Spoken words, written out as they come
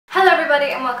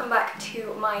everybody and welcome back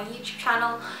to my YouTube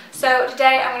channel. So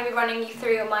today I'm going to be running you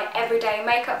through my everyday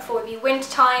makeup for the winter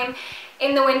time.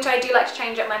 In the winter I do like to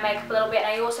change up my makeup a little bit, and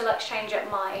I also like to change up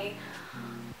my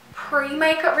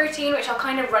pre-makeup routine, which I'll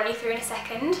kind of run you through in a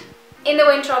second. In the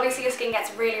winter obviously your skin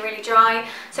gets really dry,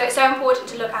 so it's so important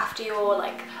to look after your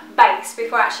base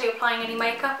before actually applying any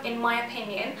makeup, in my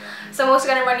opinion. So I'm also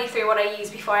going to run you through what I use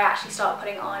before I actually start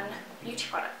putting on beauty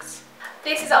products.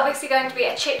 This is obviously going to be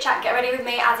a chit chat, get ready with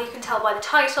me, as you can tell by the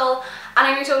title, and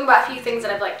I'm going to be talking about a few things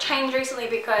that I've changed recently,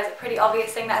 because a pretty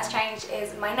obvious thing that has changed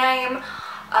is my name.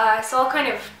 So I'll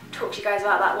kind of talk to you guys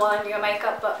about that while I'm doing my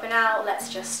makeup, but for now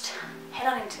let's just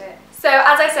head on into it. So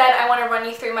as I said, I want to run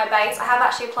you through my base. I have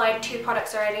actually applied 2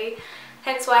 products already,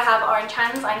 hence why I have orange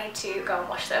hands. I need to go and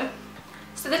wash them.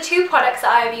 So the 2 products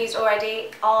that I have used already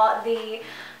are the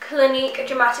Clinique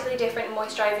Dramatically Different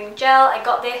Moisturising Gel. I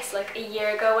got this a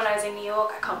year ago when I was in New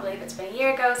York. I can't believe it's been a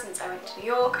year ago since I went to New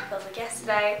York. It feels like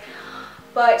yesterday.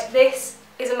 But this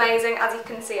is amazing. As you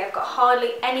can see, I've got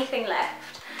hardly anything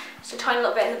left. Just a tiny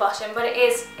little bit in the bottom, but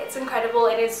it's incredible.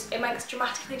 It makes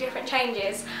dramatically different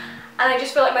changes. And I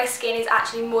just feel like my skin is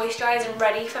actually moisturised and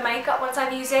ready for makeup once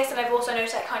I've used this. And I've also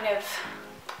noticed it kind of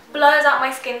blurs out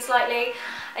my skin slightly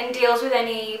and deals with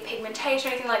any pigmentation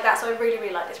or anything like that. So I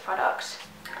really like this product.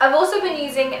 I've also been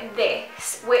using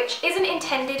this, which isn't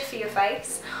intended for your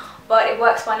face, but it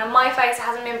works fine on my face. It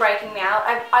hasn't been breaking me out.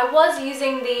 I was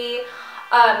using the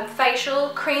facial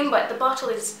cream, but the bottle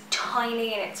is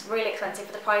tiny and it's really expensive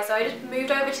for the price, so I just moved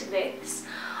over to this.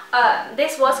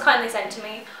 This was kindly sent to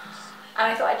me,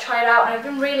 and I thought I'd try it out, and I've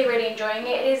been really enjoying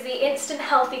it. It is the Instant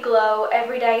Healthy Glow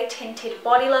Everyday Tinted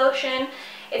Body Lotion.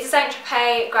 It's a Saint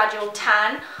Tropez Gradual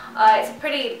Tan. It's a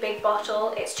pretty big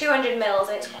bottle. It's 200 mils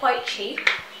and it's quite cheap.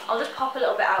 I'll just pop a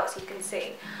little bit out so you can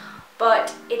see.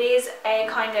 But it is a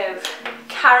kind of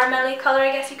caramelly colour,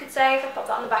 I guess you could say. If I pop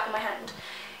that on the back of my hand,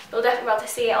 you'll definitely be able to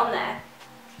see it on there.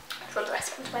 I'll rub the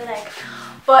rest onto my leg.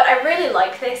 But I really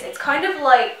like this. It's kind of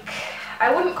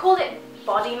I wouldn't call it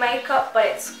body makeup, but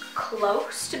it's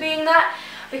close to being that,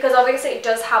 because obviously it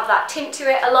does have that tint to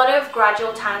it. A lot of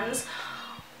gradual tans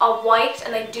are white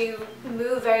and they do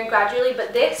move very gradually,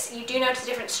 but this, you do notice a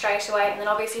difference straight away, and then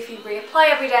obviously if you reapply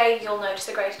every day you'll notice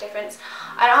a greater difference.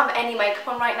 I don't have any makeup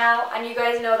on right now, and you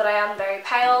guys know that I am very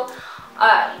pale.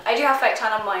 I do have fake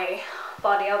tan on my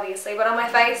body obviously, but on my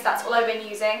face that's all I've been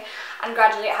using, and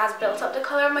gradually it has built up the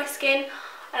colour of my skin,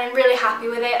 and I'm really happy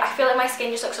with it. I feel like my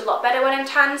skin just looks a lot better when I'm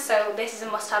tan, so this is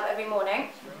a must-have every morning.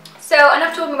 So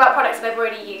enough talking about products that I've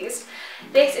already used.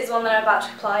 This is one that I'm about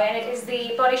to apply, and it is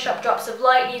the Body Shop Drops of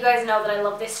Light. You guys know that I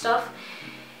love this stuff.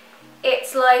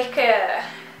 It's like a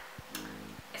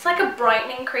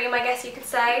brightening cream, I guess you could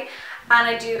say, and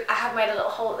I have made a little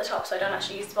hole at the top so I don't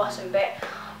actually use the bottom bit.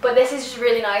 But this is just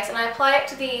really nice, and I apply it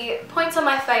to the points on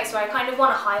my face where I kind of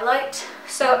want to highlight.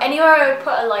 So anywhere I would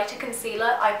put a lighter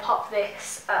concealer, I pop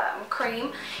this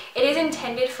cream. It is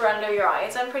intended for under your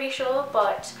eyes, I'm pretty sure,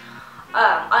 but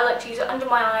I like to use it under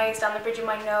my eyes, down the bridge of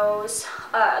my nose.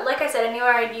 Like I said,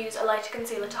 anywhere I'd use a lighter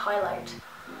concealer to highlight.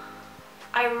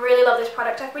 I really love this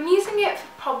product. I've been using it for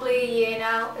probably a year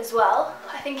now as well.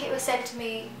 I think it was sent to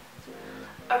me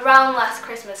around last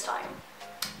Christmas time,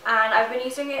 and I've been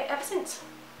using it ever since.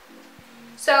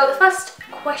 So the first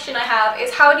question I have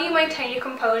is, how do you maintain your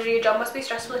composure? Your job must be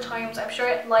stressful at times. I'm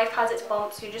sure life has its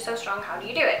bumps. You're just so strong. How do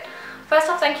you do it? First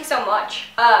off, thank you so much.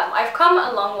 I've come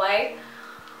a long way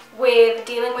with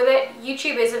dealing with it.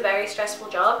 YouTube is a very stressful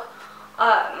job.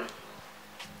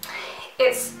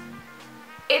 It's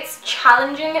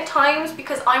challenging at times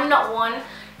because I'm not one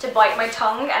to bite my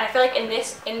tongue, and I feel like in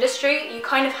this industry you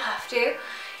kind of have to.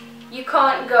 You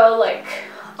can't go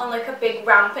on a big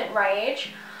rampant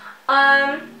rage.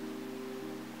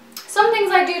 Some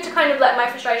things I do to kind of let my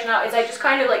frustration out is I just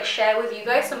kind of share with you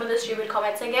guys some of the stupid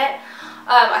comments I get.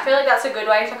 I feel like that's a good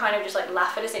way to kind of just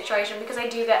laugh at a situation, because I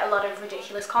do get a lot of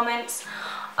ridiculous comments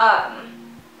on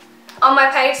my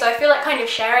page, so I feel like kind of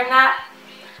sharing that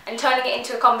and turning it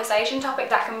into a conversation topic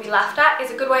that can be laughed at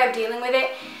is a good way of dealing with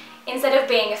it. Instead of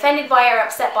being offended by it or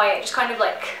upset by it, just kind of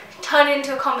turn it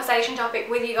into a conversation topic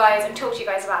with you guys and talk to you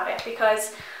guys about it,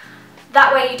 because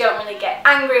that way you don't really get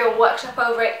angry or worked up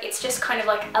over it. It's just kind of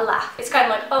a laugh. It's kind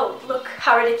of oh, look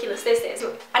how ridiculous this is,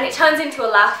 and it turns into a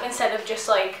laugh instead of just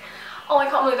oh, I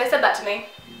can't believe they said that to me.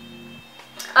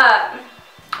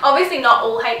 Obviously not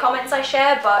all hate comments I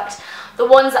share, but the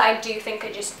ones that I do think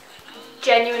are just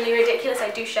genuinely ridiculous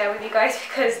I do share with you guys,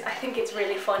 because I think it's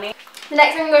really funny. The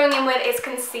next thing I'm going in with is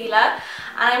concealer, and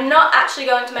I'm not actually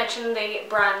going to mention the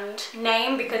brand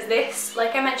name, because this,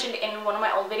 like I mentioned in one of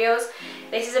my old videos,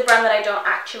 this is a brand that I don't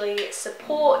actually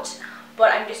support,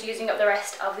 but I'm just using up the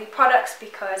rest of the products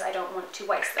because I don't want to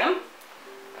waste them.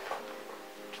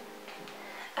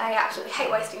 I absolutely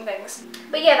hate wasting things.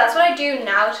 But yeah, that's what I do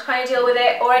now to kind of deal with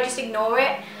it, or I just ignore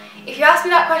it. If you asked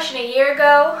me that question a year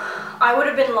ago, I would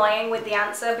have been lying with the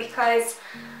answer, because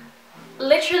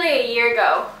literally a year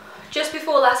ago, just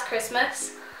before last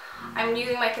Christmas, I'm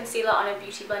using my concealer on a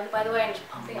beauty blender, by the way, and just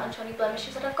popping it onto any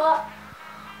blemishes that I've got.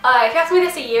 If you asked me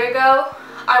this a year ago,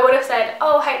 I would have said,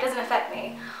 oh hey, it doesn't affect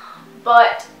me.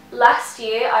 But last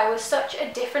year, I was such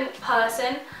a different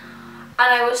person, and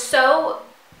I was so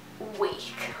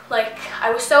weak. Like,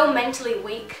 I was so mentally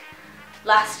weak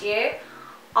last year.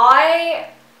 I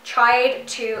tried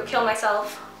to kill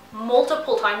myself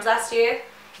multiple times last year,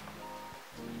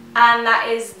 and that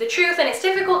is the truth, and it's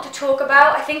difficult to talk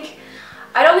about.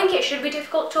 I don't think it should be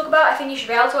difficult to talk about. I think you should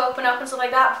be able to open up and stuff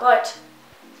like that, but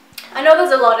I know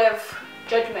there's a lot of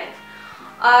judgment.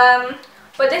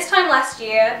 But this time last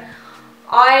year,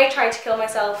 I tried to kill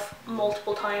myself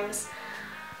multiple times,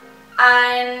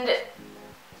 and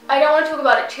I don't want to talk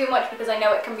about it too much because I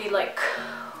know it can be like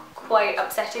quite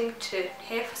upsetting to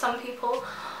hear for some people,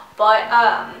 but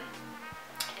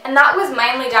and that was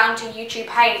mainly down to YouTube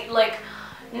hate. Like,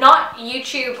 not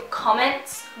YouTube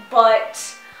comments,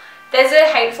 but there's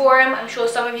a hate forum. I'm sure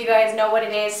some of you guys know what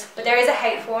it is, but there is a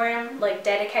hate forum like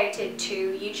dedicated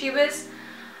to YouTubers,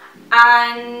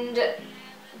 and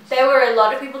there were a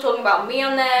lot of people talking about me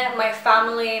on there, my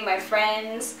family, my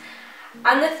friends,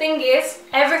 and the thing is,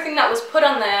 everything that was put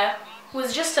on there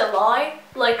was just a lie.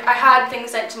 Like, I had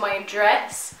things sent to my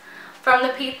address from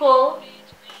the people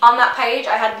on that page.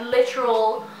 I had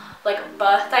literal like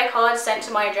birthday cards sent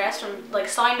to my address from, like,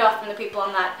 signed off from the people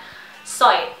on that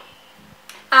site,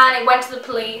 and it went to the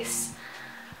police,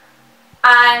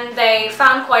 and they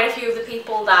found quite a few of the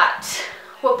people that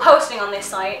were posting on this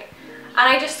site, and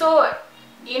I just thought,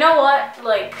 you know what,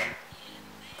 like,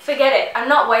 forget it. I'm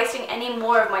not wasting any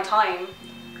more of my time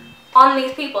on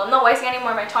these people. I'm not wasting any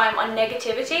more of my time on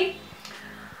negativity.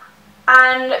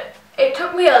 And it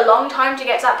took me a long time to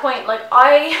get to that point. Like,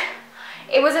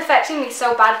 it was affecting me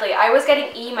so badly. I was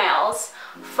getting emails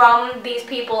from these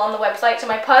people on the website to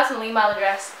my personal email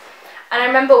address. And I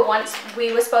remember once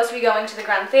we were supposed to be going to the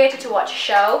Grand Theatre to watch a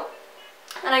show,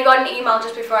 and I got an email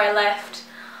just before I left,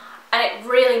 and it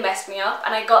really messed me up.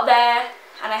 And I got there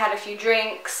and I had a few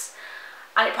drinks,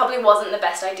 and it probably wasn't the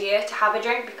best idea to have a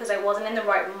drink because I wasn't in the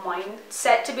right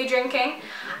mindset to be drinking,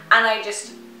 and I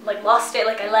just like lost it.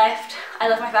 Like, I left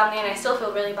my family, and I still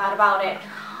feel really bad about it.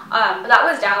 But that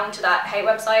was down to that hate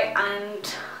website,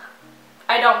 and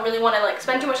I don't really want to like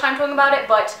spend too much time talking about it,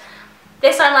 but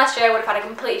this time last year I would have had a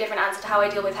completely different answer to how I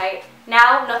deal with hate.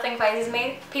 Now, nothing phases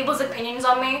me. People's opinions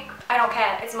on me, I don't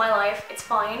care. It's my life, it's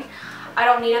fine. I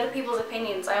don't need other people's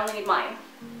opinions, I only need mine.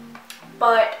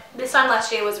 But this time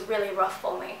last year was really rough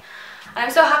for me. And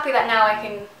I'm so happy that now I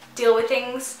can deal with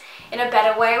things in a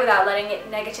better way without letting it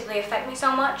negatively affect me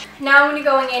so much. Now I'm going to be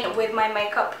going in with my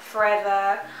Makeup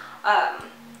Forever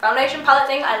foundation palette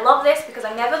thing. I love this because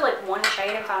I never like one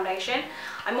shade in foundation.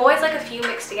 I'm always like a few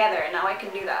mixed together, and now I can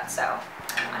do that. So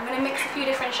I'm going to mix a few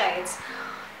different shades.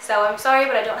 So I'm sorry,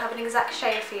 but I don't have an exact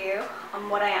shade for you on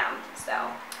what I am.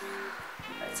 So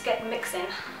let's get mixing.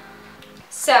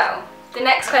 So the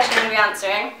next question I'm going to be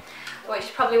answering, which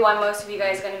is probably why most of you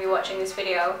guys are going to be watching this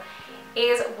video,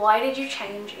 is why did you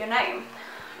change your name?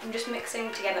 I'm just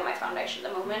mixing together my foundation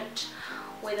at the moment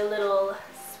with a little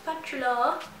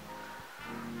spatula.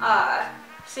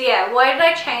 So yeah, why did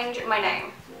I change my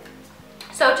name?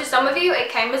 So to some of you it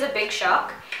came as a big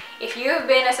shock. If you have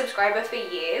been a subscriber for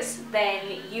years,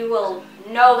 then you will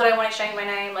know that I want to change my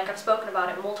name. Like, I've spoken about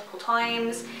it multiple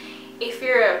times. If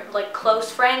you're a like close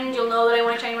friend, you'll know that I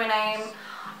want to change my name.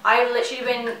 I've literally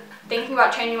been thinking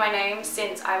about changing my name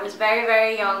since I was very,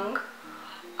 very young.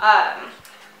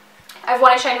 I've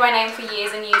wanted to change my name for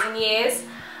years and years and years,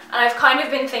 and I've kind of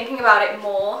been thinking about it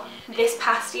more this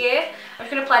past year. I'm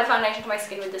just going to apply the foundation to my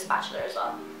skin with the spatula as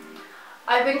well.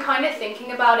 I've been kind of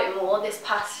thinking about it more this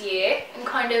past year and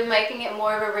kind of making it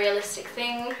more of a realistic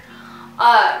thing.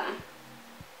 And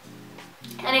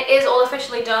it is all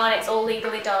officially done, it's all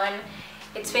legally done,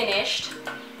 it's finished.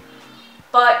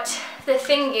 But the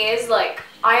thing is, like,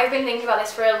 I have been thinking about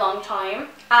this for a long time,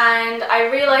 and I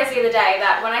realised the other day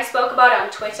that when I spoke about it on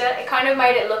Twitter, it kind of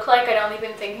made it look like I'd only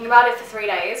been thinking about it for 3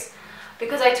 days.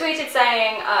 Because I tweeted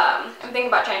saying, I'm thinking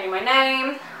about changing my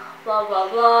name, blah blah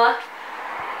blah.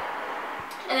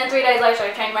 And then 3 days later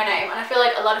I changed my name, and I feel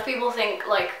like a lot of people think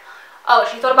like, oh,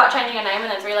 she thought about changing her name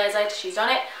and then 3 days later she's done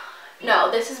it.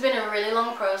 No, this has been a really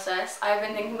long process. I've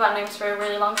been thinking about names for a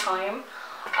really long time.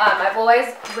 I've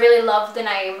always really loved the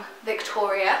name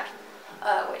Victoria,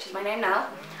 which is my name now.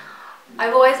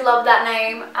 I've always loved that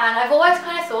name, and I've always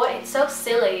kind of thought it's so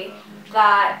silly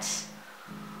that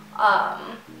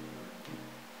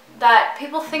that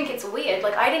people think it's weird.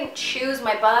 Like, I didn't choose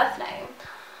my birth name.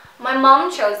 My mum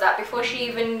chose that before she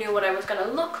even knew what I was going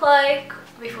to look like,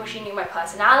 before she knew my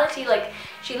personality. Like,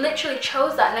 she literally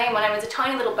chose that name when I was a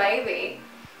tiny little baby.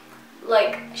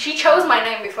 Like, she chose my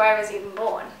name before I was even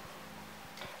born.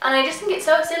 And I just think it's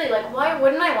so silly. Like, why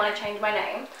wouldn't I want to change my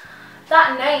name?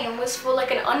 That name was for,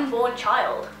 like, an unborn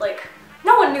child. Like,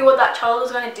 no one knew what that child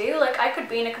was going to do. Like, I could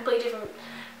be in a completely different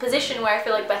position where I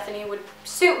feel like Bethany would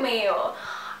suit me, or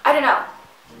I don't know.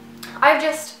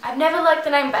 I've never liked the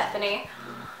name Bethany.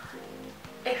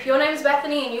 If your name's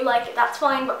Bethany and you like it, that's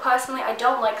fine, but personally I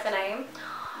don't like the name.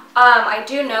 I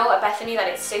do know a Bethany that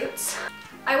it suits.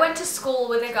 I went to school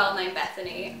with a girl named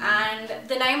Bethany, and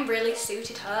the name really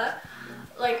suited her.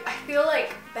 Like, I feel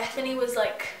like Bethany was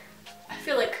like, I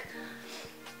feel like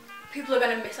people are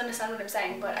going to misunderstand what I'm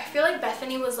saying, but I feel like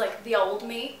Bethany was like the old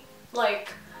me.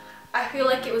 Like, I feel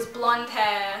like it was blonde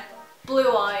hair,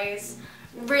 blue eyes,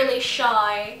 really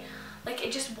shy. Like,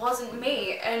 it just wasn't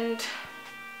me, and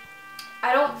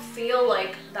I don't feel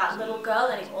like that little girl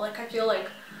anymore. Like, I feel like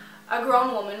a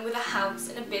grown woman with a house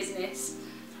and a business.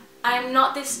 I'm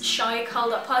not this shy,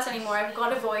 curled up person anymore. I've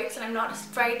got a voice and I'm not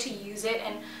afraid to use it,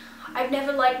 and I've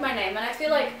never liked my name. And I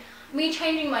feel like me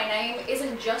changing my name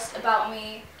isn't just about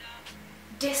me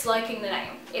disliking the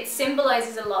name. It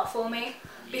symbolizes a lot for me,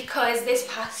 because this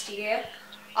past year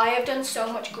I have done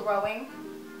so much growing.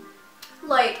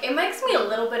 Like, it makes me a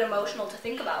little bit emotional to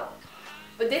think about.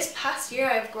 But this past year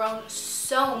I've grown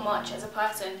so much as a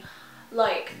person.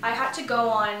 Like, I had to go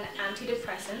on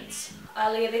antidepressants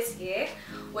earlier this year,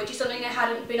 which is something I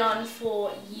hadn't been on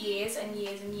for years and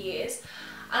years and years.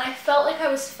 And I felt like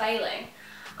I was failing.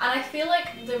 And I feel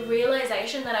like the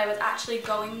realization that I was actually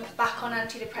going back on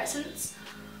antidepressants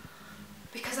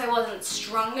because I wasn't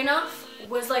strong enough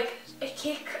was like a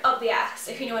kick up the ass,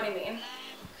 if you know what I mean.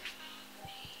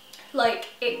 Like,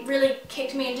 it really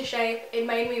kicked me into shape. It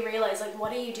made me realize, like,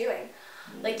 what are you doing?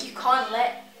 Like, you can't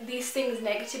let these things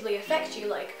negatively affect you.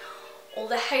 Like, all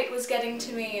the hate was getting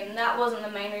to me, and that wasn't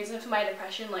the main reason for my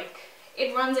depression. Like,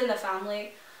 it runs in the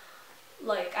family.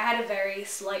 Like, I had a very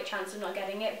slight chance of not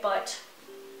getting it, but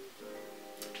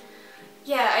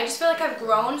yeah, I just feel like I've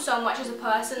grown so much as a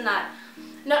person that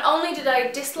not only did I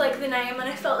dislike the name and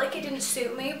I felt like it didn't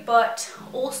suit me, but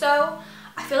also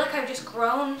I feel like I've just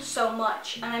grown so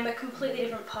much and I'm a completely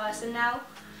different person now.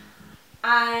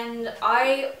 And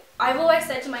I've always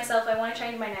said to myself I want to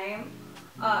change my name,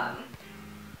 and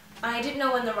I didn't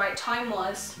know when the right time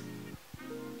was,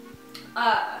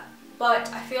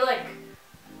 but I feel like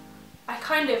I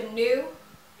kind of knew,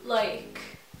 like,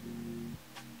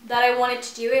 that I wanted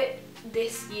to do it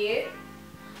this year.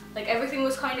 Like, everything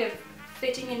was kind of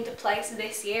fitting into place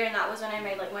this year, and that was when I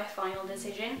made, like, my final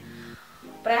decision.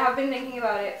 But I have been thinking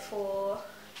about it for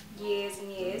years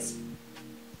and years.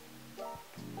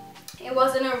 It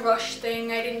wasn't a rush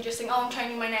thing. I didn't just think, oh, I'm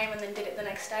changing my name, and then did it the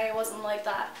next day. It wasn't like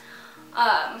that.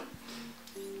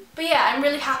 But yeah, I'm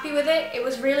really happy with it. It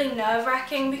was really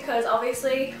nerve-wracking because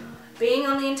obviously being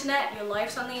on the internet, your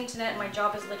life's on the internet, my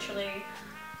job is literally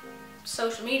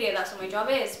social media, that's what my job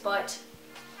is. But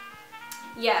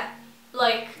yeah,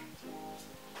 like,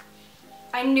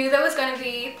 I knew there was going to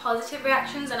be positive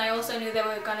reactions, and I also knew there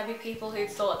were going to be people who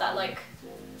thought that, like,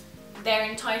 they're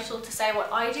entitled to say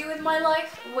what I do with my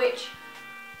life, which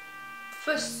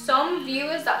for some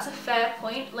viewers that's a fair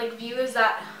point. Like, viewers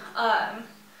that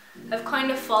have kind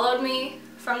of followed me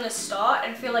from the start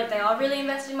and feel like they are really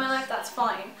invested in my life, that's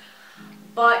fine.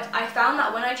 But I found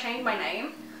that when I changed my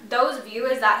name, those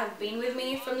viewers that have been with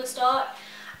me from the start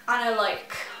and are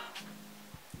like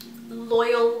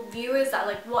loyal viewers that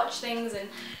like watch things and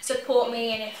support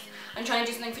me, and if I'm trying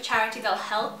to do something for charity they'll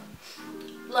help,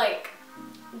 like,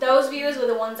 those viewers were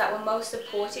the ones that were most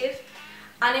supportive.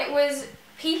 And it was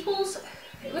people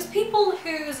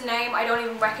whose name I don't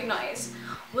even recognise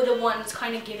were the ones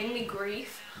kind of giving me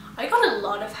grief. I got a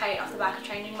lot of hate off the back of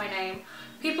changing my name.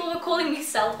 People were calling me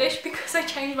selfish because I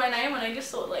changed my name, and I just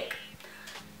thought, like,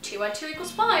 2 and 2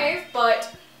 equals 5,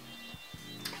 but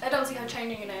I don't see how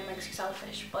changing your name makes you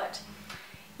selfish. But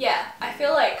yeah, I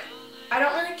feel like I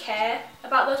don't really care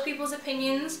about those people's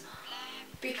opinions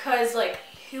because, like,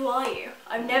 who are you?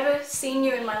 I've never seen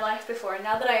you in my life before, and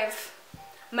now that I've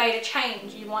made a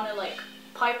change, you want to, like,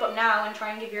 pipe up now and try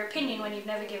and give your opinion when you've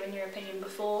never given your opinion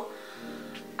before.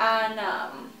 And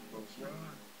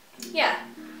yeah,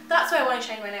 that's why I want to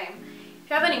change my name. If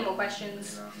you have any more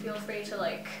questions, feel free to,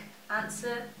 like,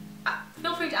 answer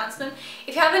them.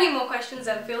 If you have any more questions,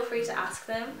 then feel free to ask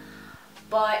them.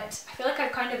 But I feel like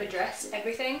I've kind of addressed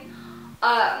everything.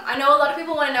 I know a lot of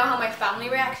people want to know how my family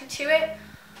reacted to it.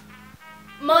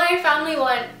 My family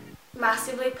weren't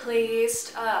massively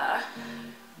pleased,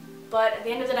 but at the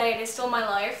end of the day it is still my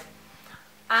life.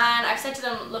 And I've said to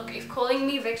them, look, if calling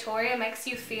me Victoria makes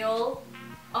you feel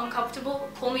uncomfortable,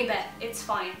 call me Beth, it's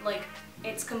fine, like,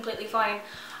 it's completely fine.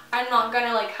 I'm not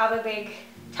gonna like have a big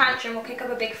tantrum or kick up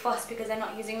a big fuss because they're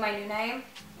not using my new name.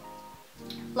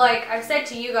 Like I've said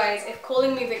to you guys, if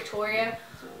calling me Victoria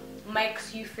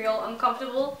makes you feel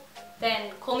uncomfortable,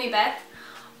 then call me Beth.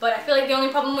 But I feel like the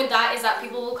only problem with that is that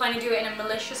people will kind of do it in a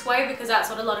malicious way, because that's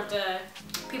what a lot of the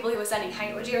people who were sending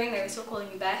hate were doing. They were still calling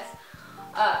me Beth.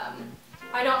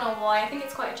 I don't know why. I think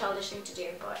it's quite a childish thing to do,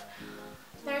 but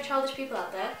there are childish people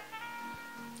out there.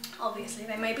 Obviously,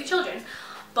 they may be children,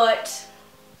 but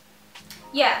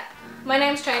yeah, my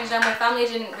name's changed now. My family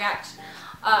didn't react.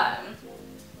 I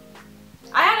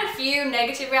had a few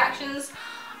negative reactions.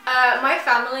 My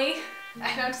family,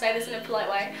 I don't say this in a polite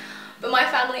way, but my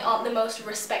family aren't the most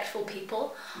respectful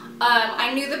people.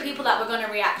 I knew the people that were going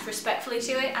to react respectfully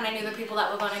to it, and I knew the people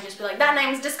that were going to just be like, that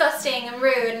name's disgusting and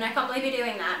rude and I can't believe you're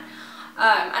doing that.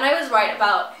 And I was right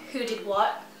about who did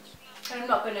what. I'm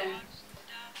not going to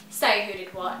say who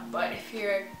did what, but if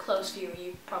you're a close viewer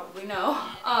you probably know.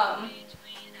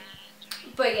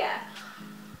 But yeah,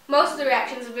 most of the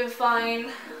reactions have been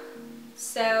fine,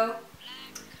 so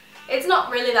it's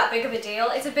not really that big of a deal.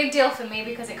 It's a big deal for me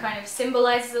because it kind of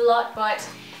symbolizes a lot, but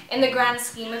in the grand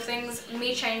scheme of things,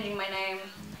 me changing my name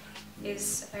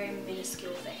is a very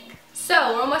minuscule thing.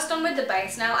 So we're almost done with the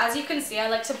base now. As you can see, I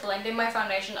like to blend in my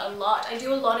foundation a lot. I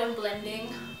do a lot of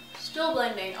blending. Still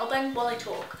blending. I'll blend while I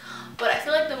talk. But I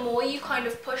feel like the more you kind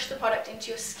of push the product into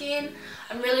your skin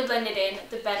and really blend it in,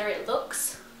 the better it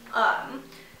looks.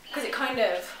 Because it kind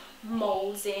of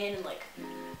molds in and like,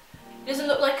 it doesn't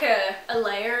look like a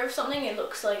layer of something. It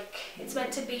looks like it's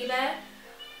meant to be there,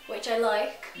 which I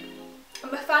like.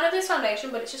 I'm a fan of this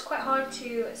foundation, but it's just quite hard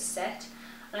to set.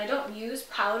 And I don't use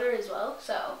powder as well,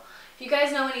 so if you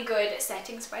guys know any good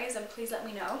setting sprays, then please let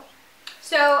me know.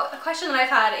 So a question that I've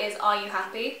had is, are you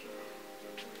happy?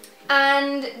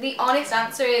 And the honest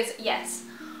answer is yes,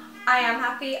 I am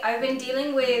happy. I've been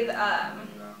dealing with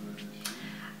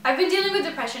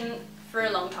depression for a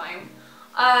long time,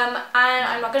 and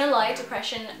I'm not gonna lie,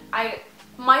 depression,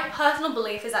 my personal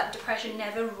belief is that depression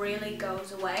never really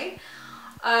goes away.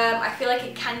 I feel like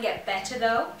it can get better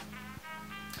though.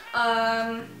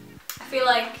 I feel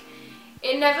like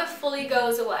it never fully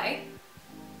goes away.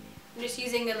 I'm just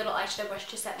using a little eyeshadow brush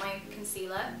to set my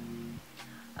concealer.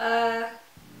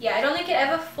 Yeah, I don't think it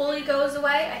ever fully goes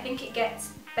away. I think it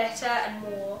gets better and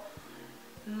more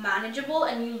manageable,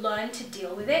 and you learn to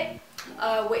deal with it,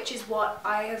 which is what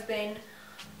I have been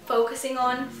focusing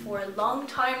on for a long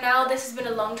time now. This has been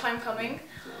a long time coming.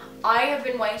 I have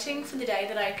been waiting for the day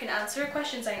that I can answer a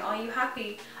question saying, are you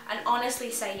happy? And honestly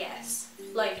say yes.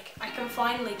 Like, I can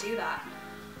finally do that.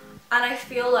 And I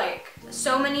feel like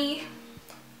so many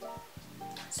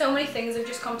things have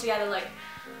just come together. Like,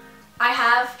 I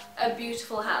have a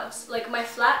beautiful house. Like, my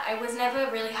flat, I was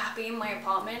never really happy in my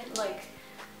apartment. Like,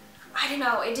 I don't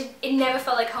know, it never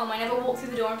felt like home. I never walked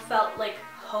through the door and felt like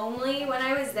homely when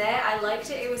I was there. I liked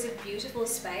it. It was a beautiful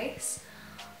space,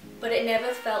 but it never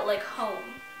felt like home.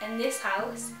 And this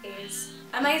house is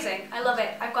amazing. I love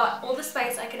it. I've got all the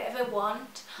space I could ever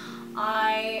want.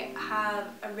 I have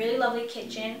a really lovely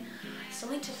kitchen. I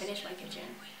still need to finish my kitchen.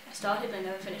 I started and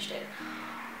I never finished it.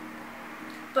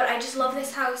 But I just love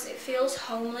this house. It feels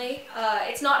homely.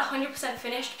 It's not 100%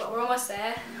 finished, but we're almost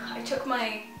there. I took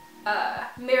my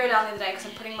mirror down the other day because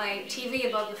I'm putting my TV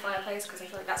above the fireplace because I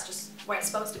feel like that's just where it's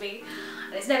supposed to be.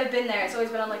 And it's never been there. It's always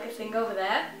been on like a thing over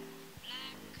there.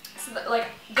 So that, like,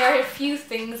 there are a few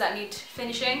things that need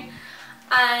finishing,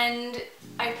 and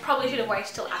I probably should have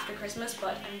waited till after Christmas,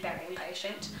 but I'm very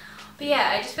impatient. But yeah,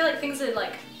 I just feel like things are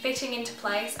like fitting into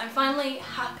place. I'm finally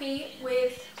happy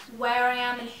with where I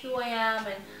am and who I am,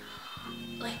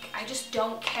 and like, I just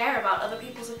don't care about other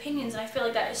people's opinions, and I feel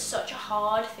like that is such a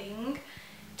hard thing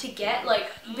to get.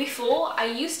 Like, before, I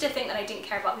used to think that I didn't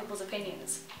care about people's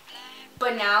opinions,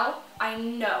 but now I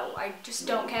know I just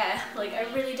don't care. Like,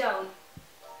 I really don't.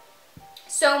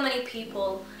 So many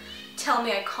people tell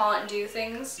me I can't do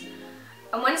things,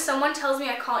 and when someone tells me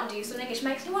I can't do something, it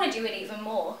makes me want to do it even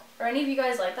more. Are any of you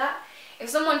guys like that? If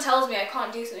someone tells me I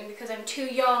can't do something because I'm too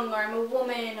young, or I'm a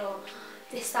woman, or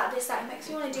this, that, it makes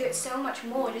me want to do it so much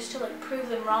more, just to like prove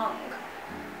them wrong.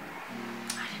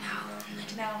 I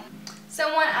don't know.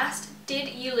 Someone asked, did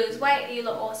you lose weight? You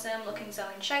look awesome, looking so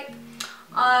in shape.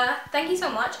 Thank you so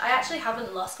much. I actually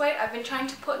haven't lost weight. I've been trying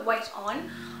to put weight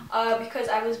on because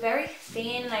I was very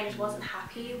thin and I just wasn't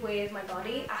happy with my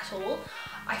body at all.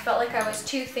 I felt like I was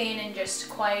too thin and just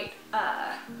quite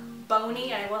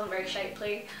bony, and I wasn't very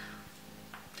shapely.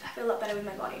 I feel a lot better with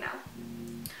my body now.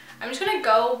 I'm just going to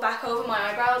go back over my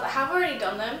eyebrows. I have already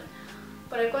done them,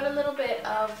 but I've got a little bit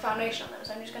of foundation on them,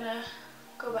 so I'm just going to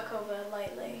go back over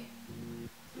lightly.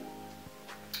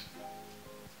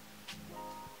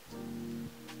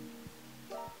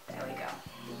 There we go.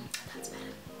 That's better.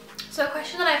 So a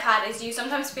question that I've had is, do you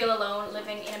sometimes feel alone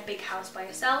living in a big house by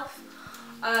yourself?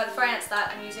 For answer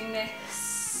that, I'm using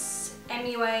this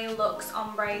MUA Luxe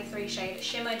Ombre 3 shade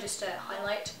shimmer just to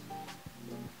highlight.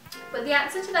 But the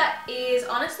answer to that is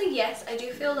honestly yes, I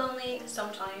do feel lonely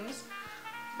sometimes.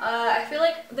 I feel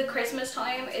like the Christmas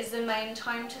time is the main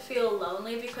time to feel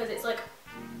lonely because it's like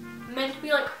meant to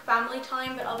be like family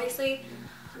time, but obviously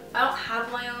I don't have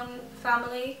my own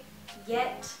family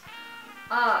yet.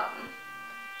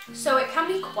 So it can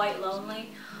be quite lonely,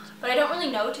 but I don't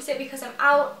really notice it because I'm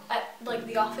out at like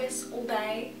the office all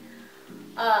day,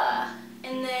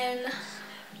 and then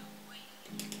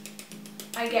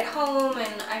I get home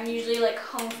and I'm usually like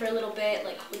home for a little bit,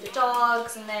 like with the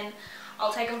dogs, and then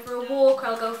I'll take them for a walk or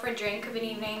I'll go for a drink of an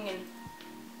evening, and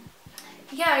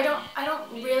yeah, I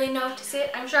don't really notice it.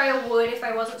 I'm sure I would if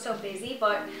I wasn't so busy,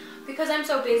 but because I'm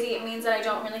so busy it means that I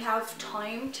don't really have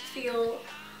time to feel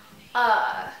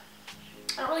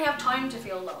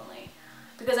lonely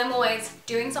because I'm always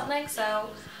doing something. So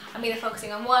I'm either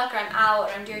focusing on work or I'm out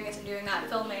or I'm doing this and doing that,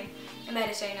 filming, I'm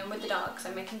editing, I'm with the dogs,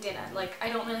 I'm making dinner. Like, I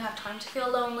don't really have time to feel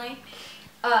lonely.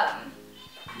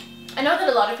 I know that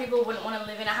a lot of people wouldn't want to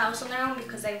live in a house on their own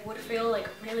because they would feel like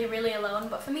really, really alone,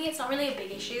 but for me it's not really a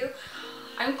big issue.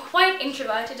 I'm quite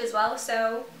introverted as well,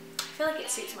 so I feel like it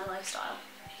suits my lifestyle.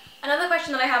 Another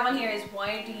question that I have on here is,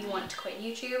 why do you want to quit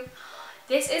YouTube?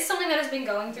 This is something that has been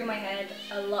going through my head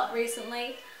a lot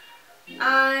recently,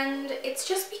 and it's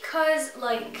just because,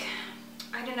 like,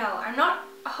 I don't know, I'm not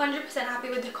 100% happy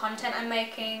with the content I'm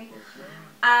making,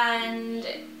 and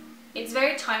it's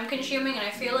very time consuming, and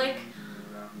I feel like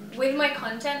with my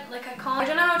content, like I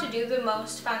don't know how to do the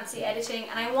most fancy editing,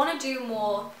 and I want to do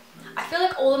more. I feel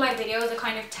like all of my videos are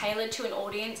kind of tailored to an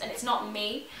audience and it's not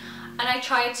me, and I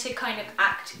try to kind of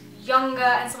act younger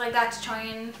and stuff like that to try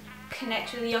and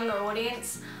connect with a younger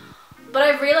audience. But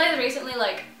I've realized recently,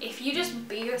 like, if you just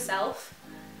be yourself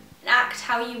and act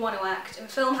how you want to act and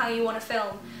film how you want to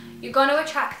film, you're going to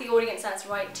attract the audience that's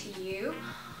right to you,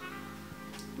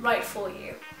 right for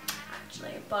you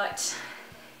actually. But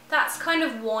that's kind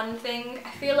of one thing.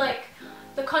 I feel like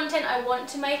the content I want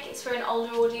to make is for an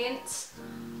older audience.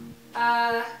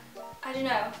 I don't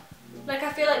know, like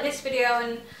I feel like this video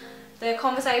and the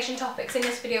conversation topics in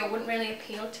this video wouldn't really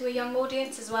appeal to a young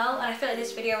audience as well, and I feel like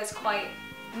this video is quite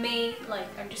me, like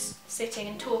I'm just sitting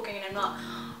and talking and I'm not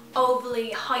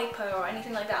overly hyper or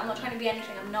anything like that. I'm not trying to be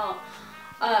anything I'm not.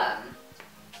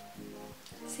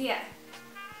 So yeah,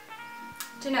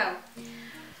 don't know.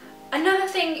 Another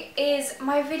thing is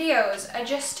my videos are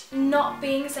just not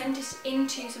being sent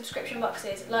into subscription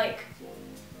boxes. Like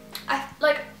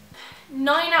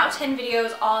 9 out of 10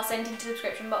 videos are sent into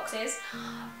subscription boxes,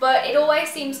 but it always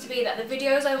seems to be that the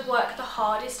videos I've worked the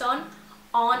hardest on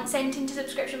aren't sent into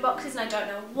subscription boxes, and I don't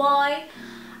know why.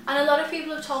 And a lot of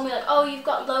people have told me, like, oh, you've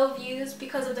got low views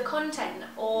because of the content,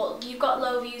 or you've got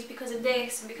low views because of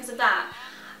this and because of that.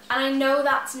 And I know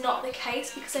that's not the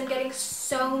case because I'm getting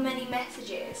so many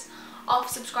messages of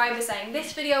subscribers saying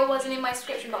this video wasn't in my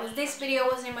subscription box, this video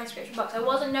wasn't in my subscription box, I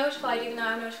wasn't notified even though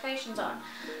I have notifications on.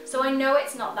 So I know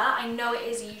it's not that, I know it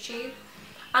is YouTube.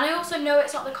 And I also know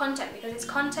it's not the content because it's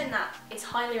content that is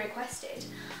highly requested.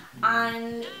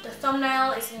 And the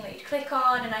thumbnail is something that you click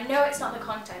on, and I know it's not the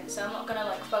content, so I'm not going to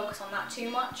like focus on that too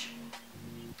much.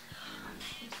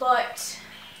 But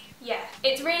yeah,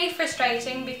 it's really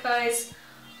frustrating because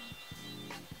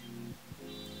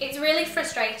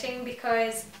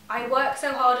I work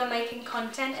so hard on making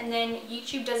content and then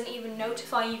YouTube doesn't even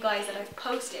notify you guys that I've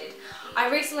posted. I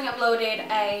recently uploaded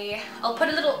I'll put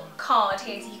a little card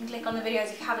here so you can click on the videos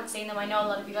if you haven't seen them. I know a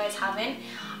lot of you guys haven't.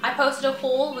 I posted a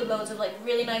haul with loads of like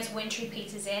really nice wintry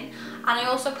pieces in, and I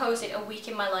also posted a week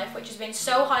in my life, which has been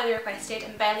so highly requested,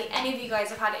 and barely any of you guys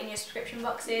have had it in your subscription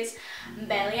boxes, and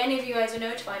barely any of you guys are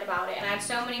notified about it. And I had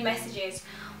so many messages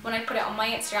when I put it on my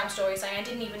Instagram story saying, I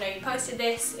didn't even know you posted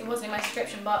this, it wasn't in my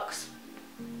subscription box.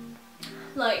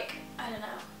 Like, I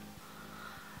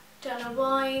don't know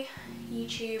why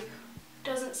YouTube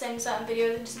doesn't send certain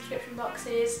videos into subscription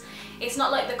boxes. It's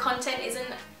not like the content isn't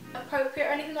appropriate or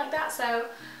anything like that, so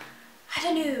I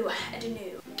don't know.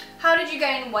 How did you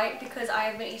gain weight? Because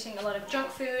I've been eating a lot of junk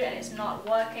food and it's not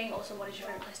working. Also, what is your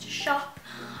favorite place to shop?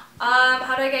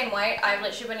 How do I gain weight? I've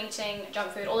literally been eating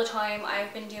junk food all the time.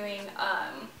 I've been doing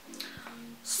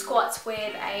squats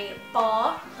with a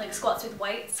bar, like squats with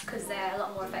weights, because they're a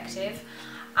lot more effective.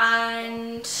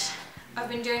 And I've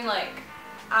been doing like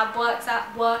ab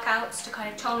workouts to kind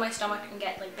of tone my stomach and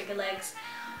get like bigger legs,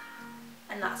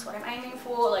 and that's what I'm aiming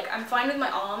for. Like, I'm fine with my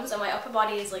arms, and my upper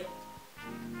body is like,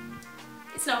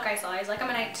 it's an okay size, like I'm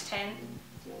an 8 to 10,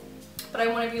 but I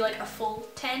want to be like a full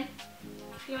 10,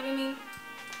 if you know what I mean.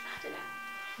 I don't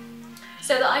know.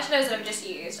 So the eyeshadows that I've just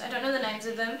used, I don't know the names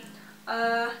of them.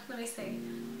 Let me see.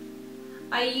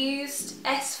 I used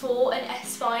S4 and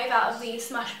S5 out of the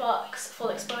Smashbox Full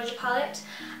Exposure palette,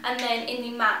 and then in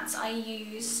the mattes I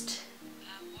used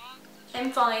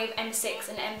M5, M6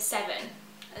 and M7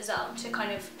 as well to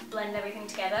kind of blend everything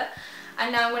together.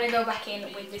 And now I'm going to go back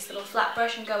in with this little flat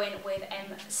brush and go in with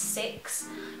M6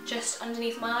 just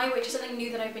underneath my eye, which is something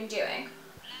new that I've been doing.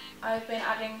 I've been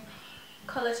adding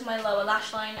colour to my lower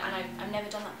lash line, and I've never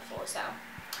done that before, so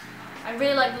I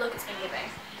really like the look it's been giving.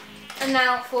 And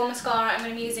now for mascara, I'm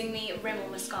going to be using the Rimmel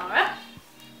mascara.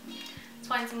 Let's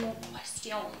find some more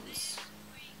questions.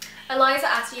 Eliza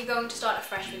asked, are you going to start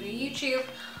afresh with your YouTube?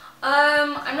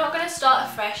 I'm not going to start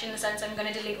afresh in the sense I'm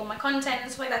going to delete all my content and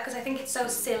stuff like that, because I think it's so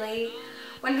silly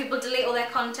when people delete all their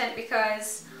content,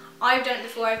 because I've done it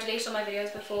before, I've deleted all my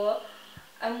videos before.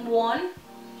 And one,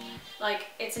 like,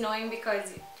 it's annoying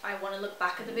because I want to look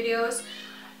back at the videos,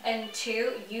 and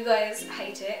two, you guys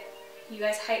hate it. You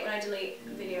guys hate when I delete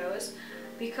videos,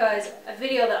 because a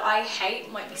video that I hate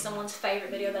might be someone's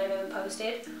favourite video that I've ever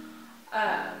posted.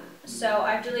 So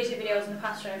I've deleted videos in the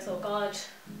past where I thought, God,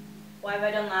 why have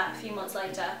I done that a few months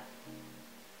later?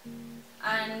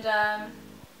 And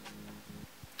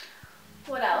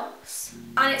what else?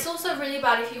 And it's also really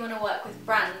bad if you want to work with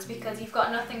brands, because you've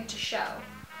got nothing to show.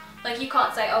 Like, you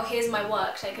can't say, oh, here's my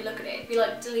work, take a look at it. It'd be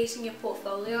like deleting your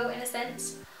portfolio in a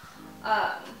sense.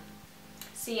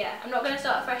 So yeah, I'm not going to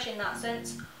start fresh in that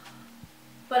sense,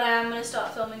 but I am going to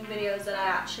start filming videos that I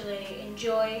actually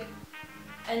enjoy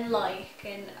and like,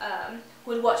 and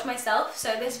would watch myself.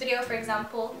 So this video, for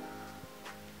example,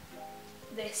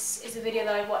 this is a video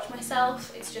that I'd watch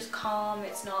myself. It's just calm,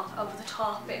 it's not over the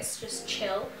top, it's just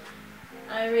chill.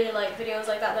 And I really like videos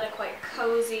like that are quite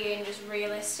cozy and just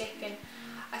realistic. And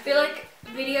I feel like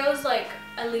videos like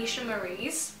Alicia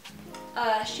Marie's,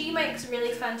 she makes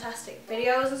really fantastic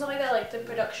videos and stuff like that, like the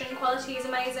production quality is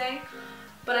amazing,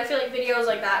 but I feel like videos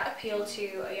like that appeal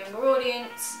to a younger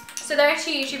audience. So there are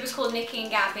two YouTubers called Nikki and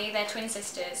Gabby, they're twin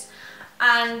sisters,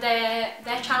 and their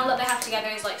channel that they have together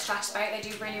is like stratospheric. They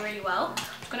do really, really well.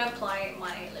 I'm going to apply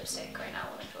my lipstick right now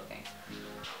while I'm talking.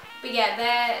 But yeah,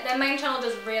 their main channel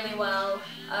does really well,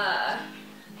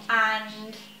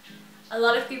 and a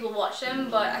lot of people watch them,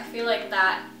 but I feel like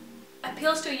that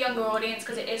appeals to a younger audience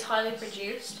because it is highly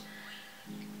produced.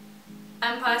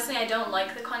 And personally, I don't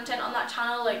like the content on that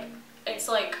channel. Like, it's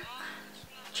like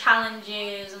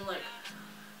challenges and like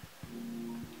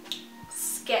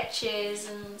sketches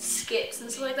and skits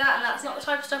and stuff like that, and that's not the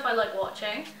type of stuff I like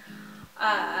watching.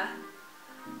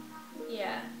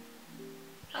 Yeah,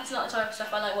 that's not the type of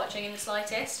stuff I like watching in the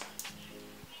slightest.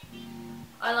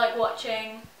 I like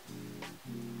watching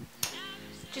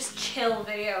just chill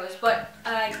videos, but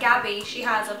Gabby, she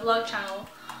has a vlog channel,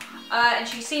 and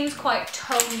she seems quite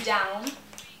toned down.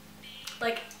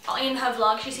 Like, in her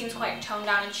vlog, she seems quite toned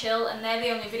down and chill, and they're the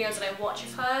only videos that I watch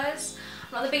of hers.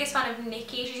 I'm not the biggest fan of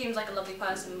Nikki. She seems like a lovely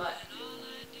person, but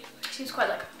she seems quite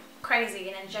like crazy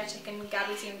and energetic, and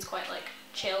Gabby seems quite like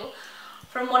chill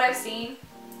from what I've seen.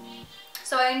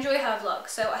 So I enjoy her vlog.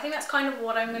 So I think that's kind of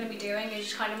what I'm going to be doing, is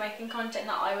just kind of making content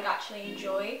that I would actually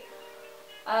enjoy.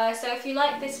 So if you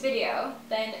like this video,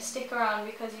 then stick around,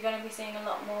 because you're going to be seeing a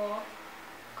lot more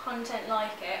content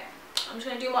like it. I'm just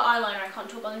going to do my eyeliner. I can't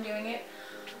talk while I'm doing it.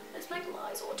 Let's make my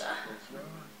eyes water.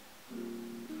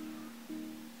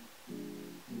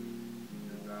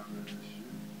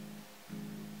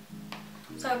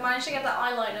 So I've managed to get that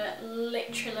eyeliner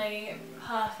literally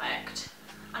perfect,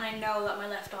 and I know that my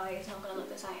left eye is not going to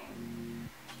look the same.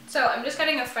 So I'm just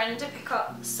getting a friend to pick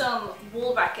up some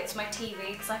wall brackets for my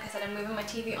TV, because like I said, I'm moving my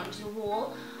TV onto the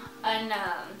wall, and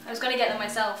I was going to get them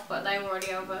myself, but they were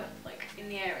already over like in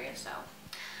the area, so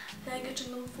they're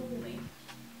getting them for me.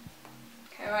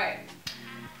 Okay, right,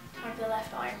 time for the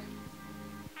left eye.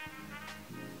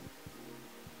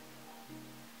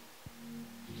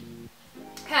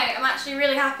 Okay, I'm actually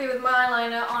really happy with my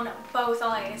eyeliner on both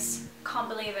eyes. Can't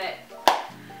believe it.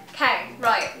 Okay,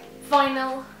 right,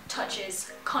 final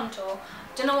touches, contour.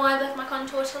 Don't know why I left my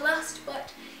contour till last,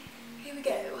 but here we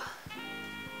go.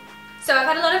 So I've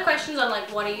had a lot of questions on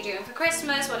like, what are you doing for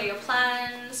Christmas? What are your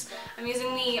plans? I'm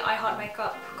using the I Heart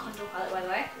Makeup contour palette, by the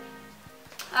way.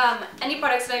 Any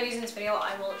products that I've used in this video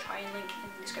I will try and link in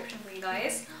the description for you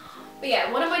guys. But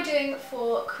yeah, what am I doing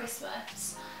for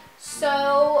Christmas?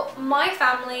 So my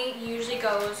family usually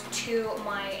goes to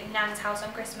my nan's house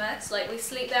on Christmas. Like we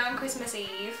sleep there on Christmas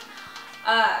Eve,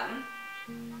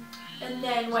 and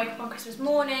then wake up on Christmas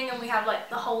morning and we have like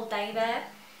the whole day there.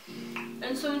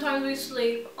 And sometimes we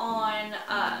sleep on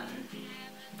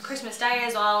Christmas Day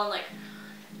as well, and like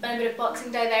spend a bit of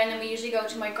Boxing Day there, and then we usually go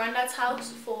to my granddad's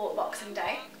house for Boxing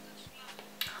Day.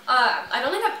 I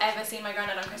don't think I've ever seen my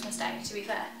granddad on Christmas Day, to be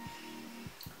fair.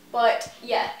 But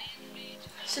yeah.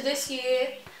 So this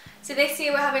year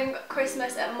we're having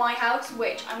Christmas at my house,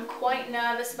 which I'm quite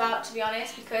nervous about, to be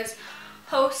honest, because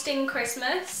hosting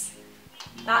Christmas,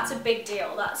 that's a big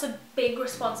deal. That's a big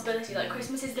responsibility. Like,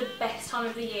 Christmas is the best time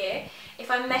of the year. If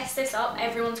I mess this up,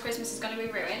 everyone's Christmas is going to be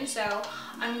ruined, so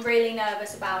I'm really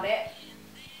nervous about it.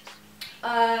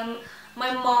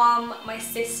 My mom, my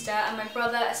sister and my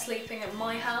brother are sleeping at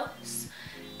my house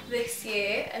this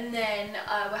year, and then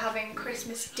we're having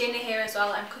Christmas dinner here as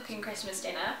well. I'm cooking Christmas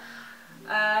dinner.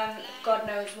 God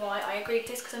knows why I agreed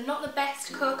to this, because I'm not the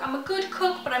best cook. I'm a good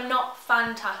cook, but I'm not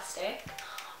fantastic.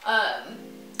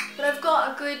 But I've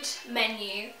got a good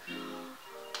menu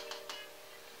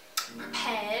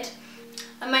prepared.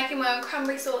 I'm making my own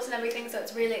cranberry sauce and everything, so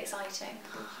it's really exciting.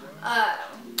 I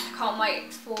can't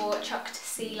wait for Chuck to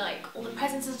see like all the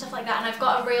presents and stuff like that, and I've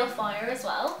got a real fire as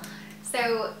well.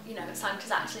 So, you know,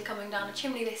 Santa's actually coming down a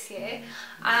chimney this year,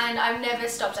 and I've never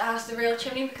stopped at House of the Real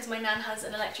Chimney because my nan has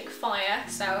an electric fire,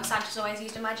 so Santa's always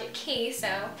used a magic key, so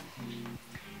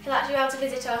he'll actually be able to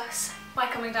visit us by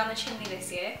coming down the chimney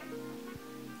this year.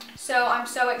 So I'm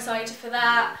so excited for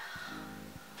that.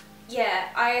 Yeah,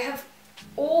 I have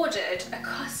ordered a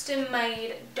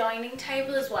custom-made dining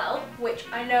table as well, which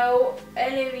I know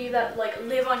any of you that like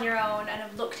live on your own and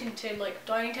have looked into like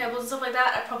dining tables and stuff like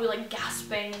that are probably like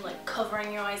gasping and like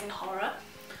covering your eyes in horror.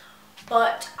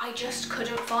 But I just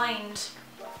couldn't find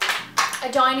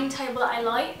a dining table that I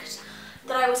liked,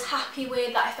 that I was happy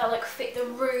with, that I felt like fit the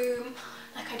room.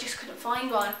 Like, I just couldn't find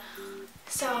one.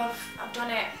 So I've done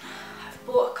it. I've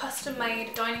bought a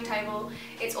custom-made dining table.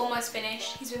 It's almost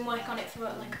finished. He's been working on it for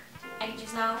like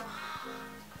ages now,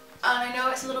 and I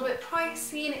know it's a little bit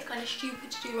pricey and it's kind of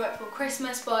stupid to do right before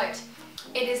Christmas, but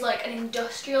it is like an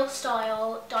industrial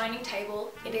style dining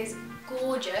table. It is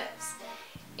gorgeous.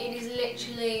 It is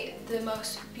literally the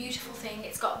most beautiful thing.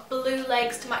 It's got blue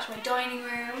legs to match my dining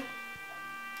room,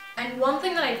 and one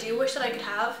thing that I do wish that I could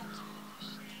have,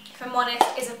 if I'm honest,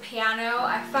 is a piano.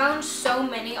 I found so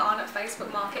many on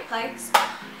Facebook Marketplace.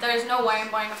 There is no way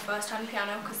I'm buying a first-hand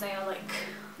piano because they are like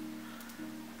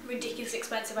ridiculously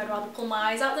expensive. I'd rather pull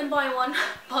my eyes out than buy one.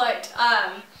 But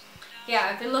yeah,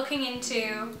 I've been looking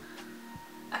into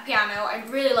a piano. I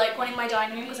really like one in my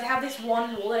dining room because I have this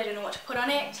one wall that I don't know what to put on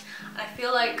it, and I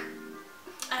feel like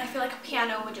a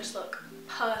piano would just look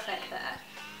perfect there.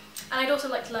 And I'd also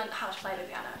like to learn how to play the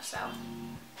piano, so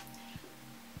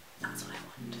that's what I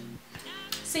want.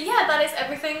 So yeah, that is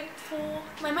everything for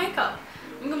my makeup.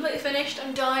 I'm completely finished.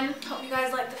 I'm done. Hope you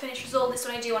guys like the finished result. This is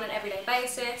what I do on an everyday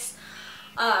basis.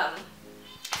 I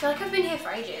feel like I've been here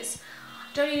for ages.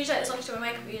 I don't usually take this long to do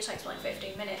my makeup, it usually takes me like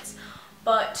 15 minutes.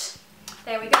 But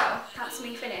there we go, that's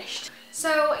me finished.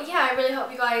 So yeah, I really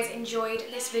hope you guys enjoyed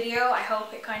this video. I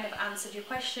hope it kind of answered your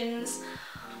questions.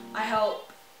 I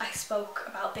hope I spoke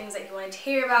about things that you wanted to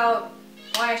hear about,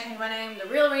 why I changed my name, the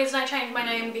real reason I changed my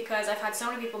name, because I've had so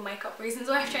many people make up reasons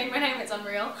why I've changed my name, it's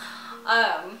unreal.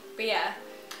 But yeah,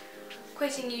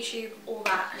 quitting YouTube, all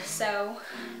that. So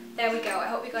there we go. I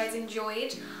hope you guys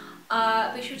enjoyed.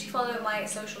 Be sure to follow my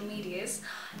social medias.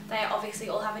 They obviously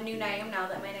all have a new name now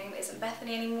that my name isn't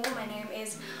Bethany anymore. My name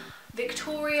is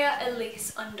Victoria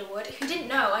Elise Underwood. If you didn't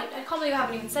know, I can't believe I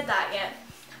haven't even said that yet.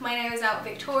 My name is now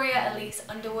Victoria Elise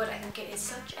Underwood. I think it is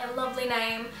such a lovely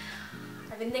name.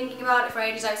 I've been thinking about it for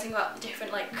ages. I was thinking about the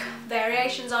different like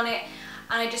variations on it,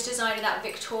 and I just decided that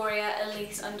Victoria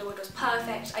Elise Underwood was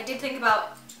perfect. I did think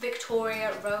about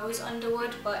Victoria Rose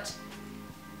Underwood, but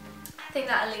I think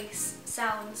that Elise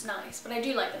sounds nice, but I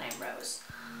do like the name Rose.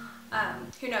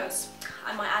 Who knows?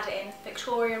 I might add it in.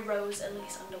 Victoria Rose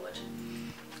Elise Underwood.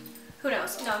 Who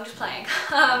knows? No, I'm just playing.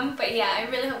 But yeah, I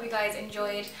really hope you guys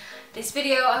enjoyed this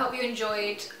video. I hope you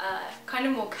enjoyed kind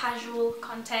of more casual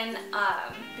content,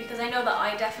 because I know that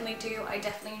I definitely do. I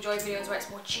definitely enjoy videos where it's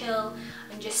more chill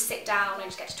and just sit down and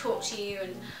just get to talk to you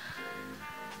and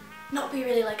not be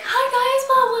really like, hi guys,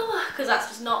 blah blah blah, because that's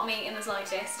just not me in the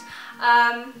slightest.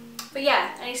 But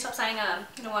yeah, I need to stop saying I'm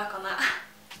gonna work on that.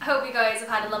 I hope you guys have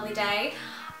had a lovely day.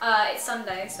 It's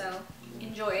Sunday, so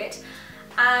enjoy it.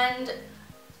 And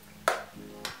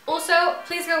Also,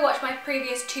 please go watch my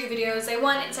previous 2 videos. They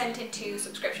weren't sent into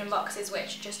subscription boxes,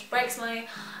 which just breaks my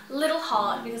little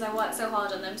heart because I worked so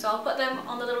hard on them. So I'll put them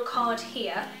on the little card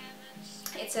here.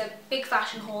 It's a big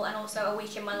fashion haul and also a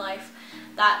week in my life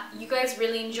that you guys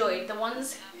really enjoyed. The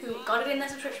ones who got it in their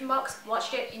subscription box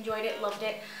watched it, enjoyed it, loved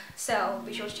it. So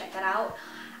be sure to check that out.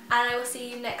 And I will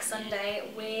see you next Sunday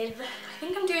with, I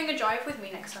think I'm doing a drive with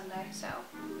me next Sunday, so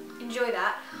enjoy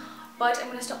that. But I'm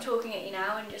going to stop talking at you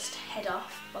now and just head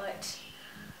off. But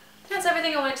that's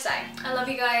everything I wanted to say. I love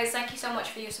you guys. Thank you so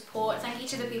much for your support. Thank you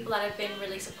to the people that have been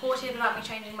really supportive about me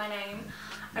changing my name.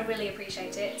 I really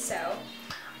appreciate it. So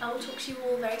I will talk to you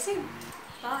all very soon.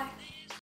 Bye.